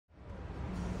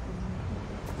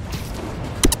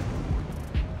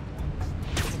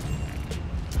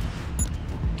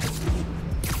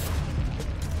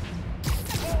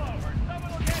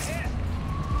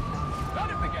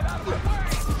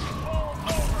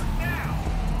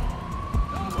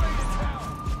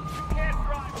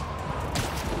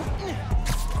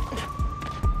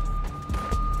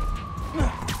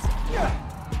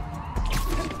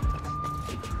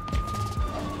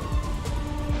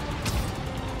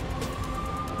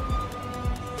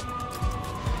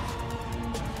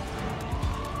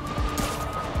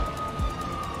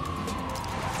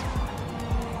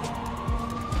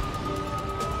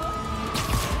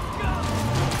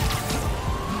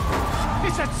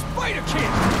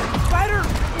Spider-Kid!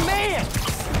 Spider-Man!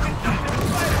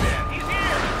 Spider-Man, he's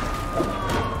here!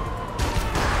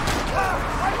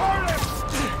 I'm Harlem!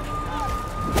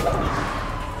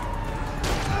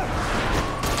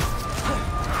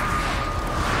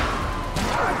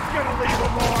 I'm gonna leave a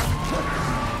mark!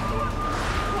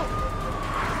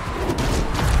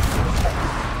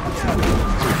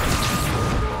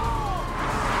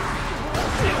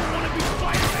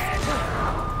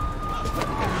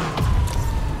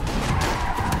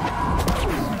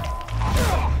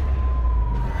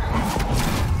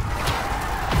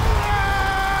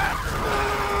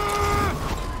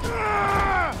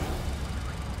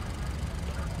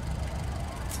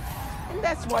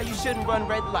 That's why you shouldn't run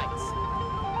red lights.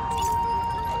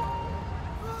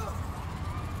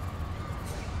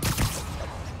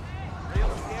 Real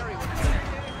scary one.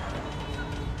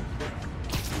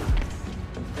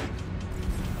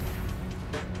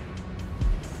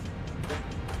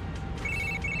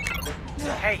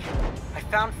 Hey, I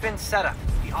found Finn's setup,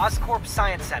 the Oscorp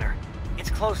Science Center. It's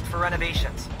closed for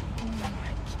renovations.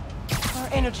 Our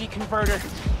energy converter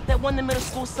that won the middle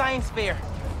school science fair.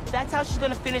 That's how she's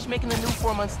gonna finish making the new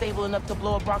form unstable enough to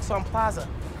blow up Roxxon Plaza.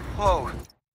 Whoa.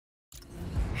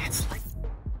 It's like...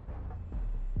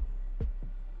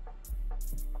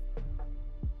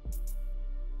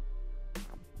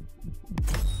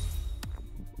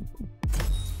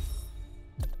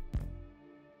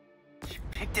 She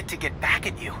picked it to get back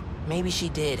at you. Maybe she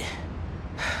did.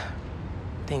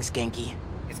 Thanks, Genki.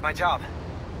 It's my job.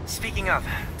 Speaking of,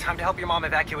 time to help your mom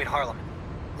evacuate Harlem.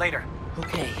 Later.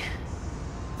 Okay.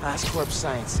 Oscorp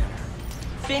Science Center.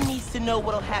 Finn needs to know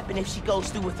what'll happen if she goes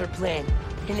through with her plan.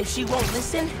 And if she won't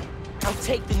listen, I'll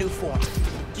take the new form.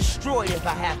 Destroy it if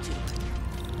I have to.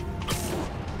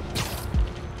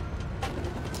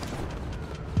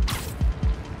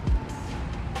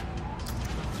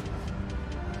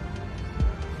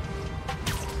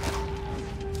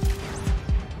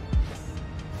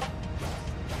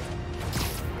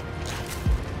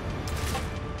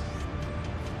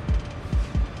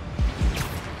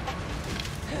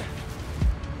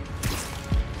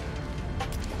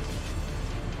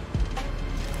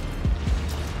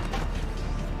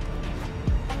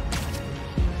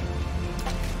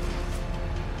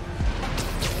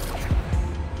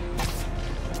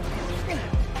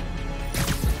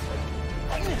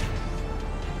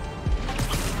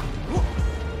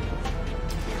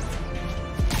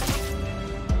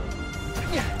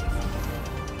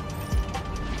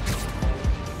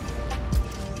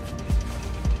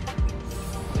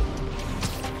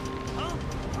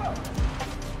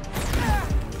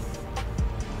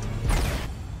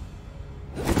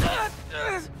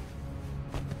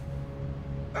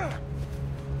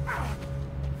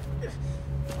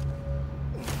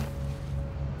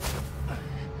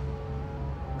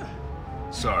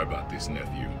 Sorry about this,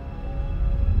 nephew.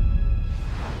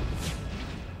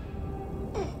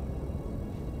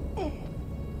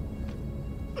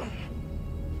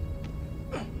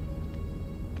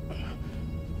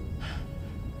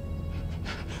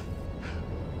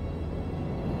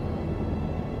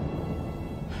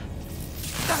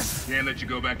 Can't let you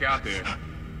go back out there.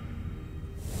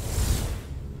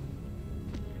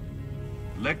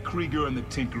 Let Krieger and the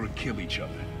Tinkerer kill each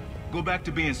other. Go back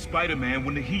to being Spider-Man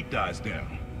when the heat dies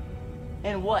down.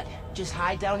 And what? Just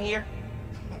hide down here?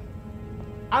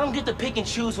 I don't get to pick and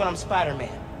choose when I'm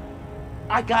Spider-Man.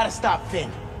 I gotta stop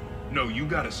Finn. No, you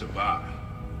gotta survive.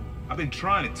 I've been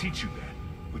trying to teach you that,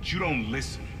 but you don't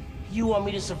listen. You want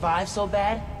me to survive so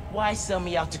bad? Why sell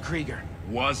me out to Krieger?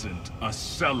 Wasn't a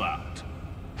sellout.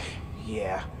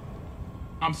 Yeah.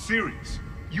 I'm serious.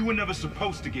 You were never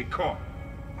supposed to get caught.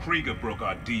 Krieger broke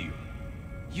our deal.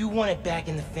 You want it back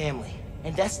in the family,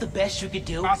 and that's the best you could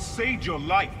do? I saved your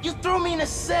life. You threw me in a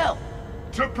cell!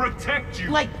 To protect you!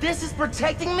 Like this is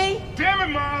protecting me? Damn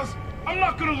it, Miles! I'm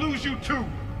not gonna lose you too!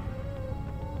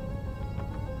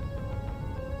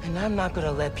 And I'm not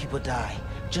gonna let people die,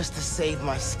 just to save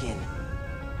my skin.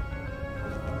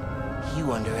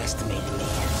 You underestimated me.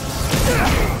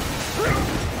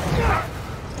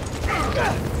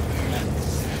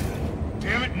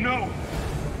 Damn it, no!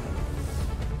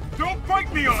 Don't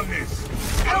fight me on this!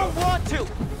 I don't want to,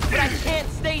 but I can't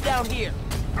stay down here.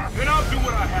 Then I'll do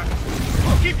what I have to.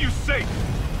 I'll keep you safe.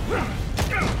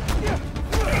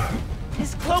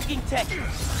 This cloaking tech,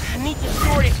 I need to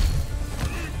sort it.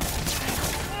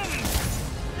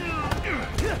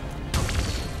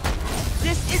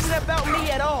 This isn't about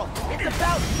me at all. It's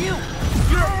about you.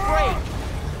 You're afraid.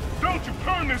 Don't you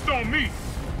turn this on me!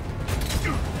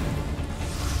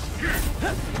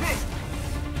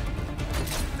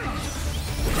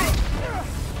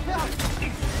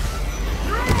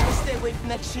 away from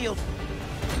that shield.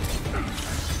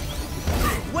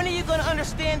 When are you gonna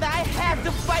understand that I have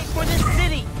to fight for this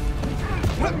city?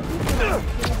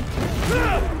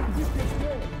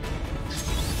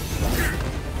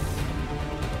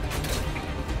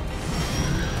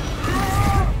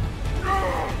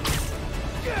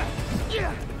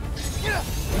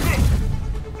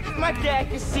 My dad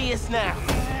can see us now.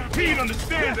 He'd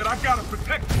understand that I gotta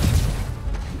protect him.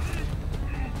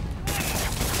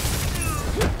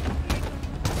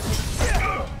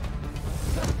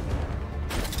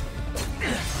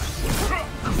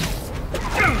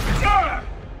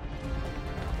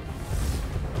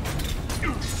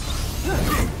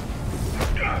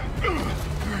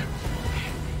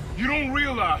 You don't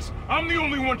realize I'm the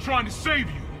only one trying to save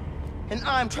you. And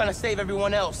I'm trying to save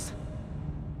everyone else.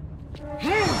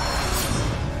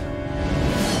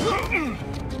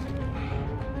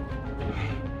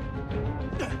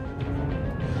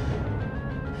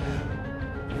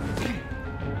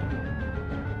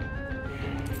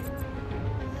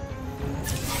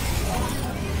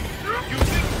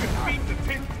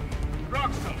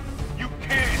 Roxxon, you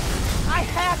can! I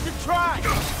have to try!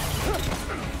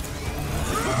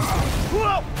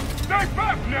 Whoa! Stay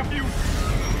back, nephew!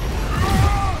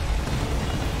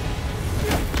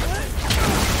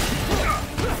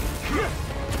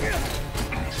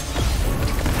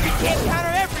 You can't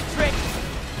counter every trick!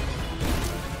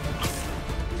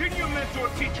 Didn't your mentor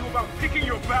teach you about picking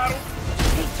your battles?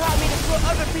 He taught me to put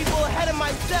other people ahead of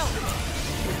myself!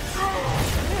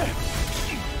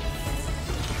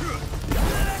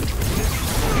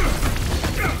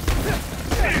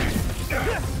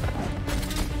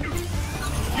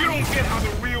 You don't get how the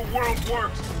real world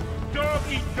works. Dog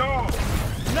eat dog.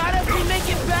 Not if we make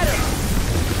it better!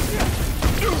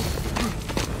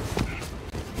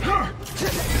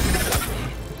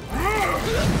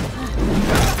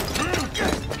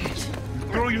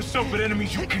 Throw yourself at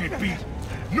enemies you can't beat.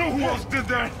 Know who else did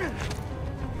that?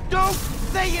 Don't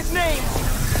say his name!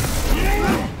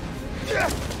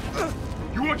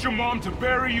 You want your mom to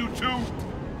bury you too?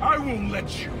 I won't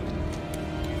let you.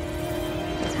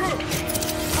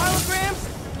 Holograms?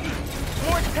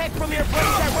 More tech from your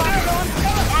place at Roxxon?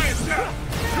 I am down.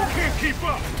 You can't keep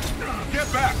up. Get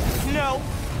back. No,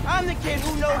 I'm the kid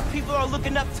who knows people are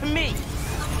looking up to me.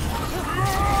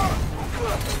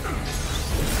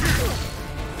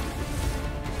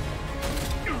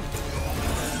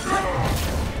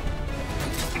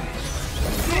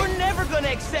 You're never gonna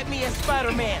accept me as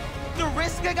Spider-Man. The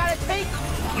risk I gotta take?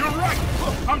 You're right.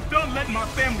 I'm done letting my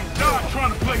family die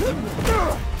trying to play.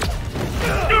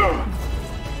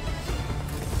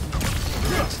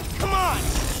 Come on,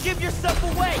 give yourself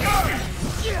away.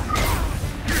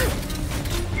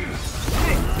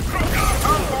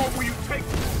 How far will you take?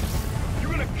 You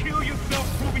gonna kill yourself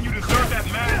proving you deserve that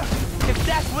mask? If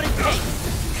that's what it takes.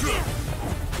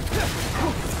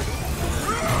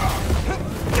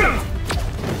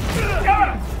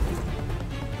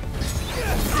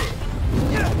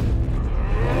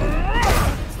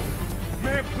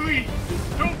 Man, please,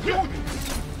 don't do this.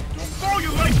 Don't throw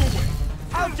your life away.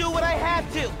 I'll do what I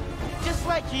have to, just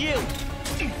like you.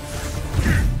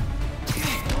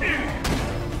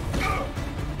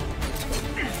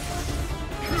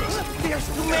 There's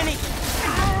too many.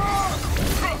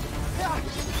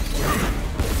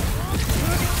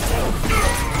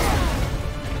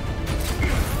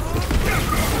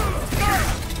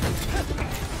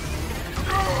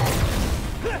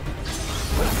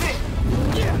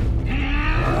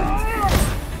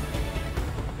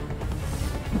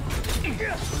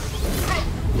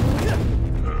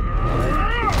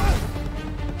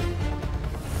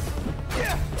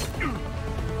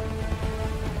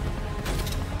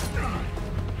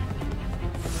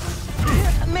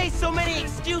 I made so many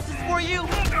excuses for you.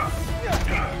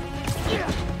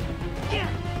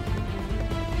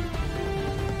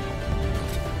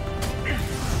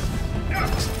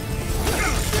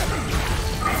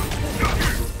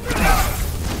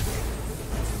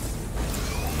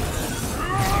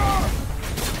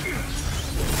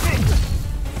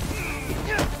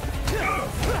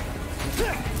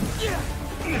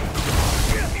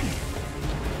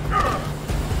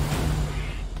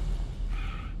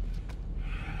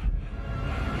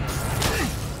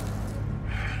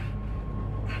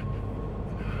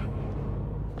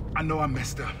 I know I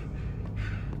messed up.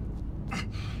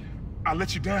 I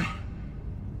let you down.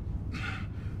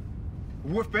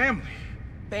 We're family.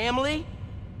 Family?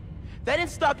 That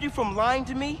didn't stop you from lying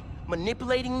to me,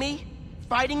 manipulating me,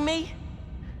 fighting me?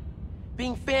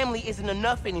 Being family isn't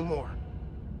enough anymore.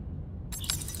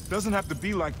 Doesn't have to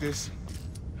be like this.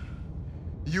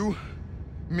 You,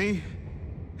 me,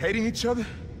 hating each other?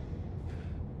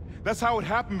 That's how it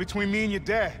happened between me and your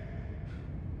dad.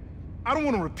 I don't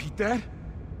want to repeat that.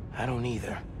 I don't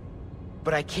either.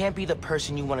 But I can't be the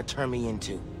person you want to turn me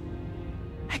into.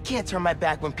 I can't turn my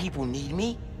back when people need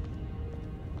me.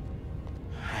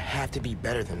 I have to be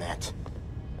better than that.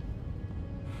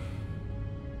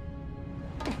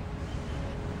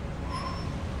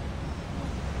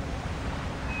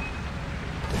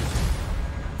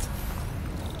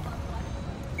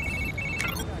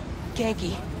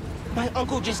 Ganke, my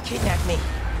uncle just kidnapped me.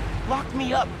 Locked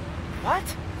me up. What?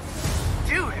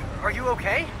 Dude, are you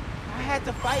okay? I had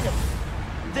to fight him.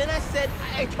 Then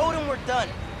I told him we're done.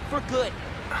 For good.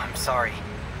 I'm sorry.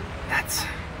 That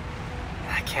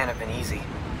can't have been easy.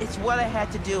 It's what I had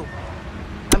to do.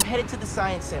 I'm headed to the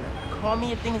Science Center. Call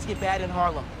me if things get bad in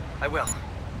Harlem. I will.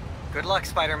 Good luck,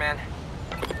 Spider-Man.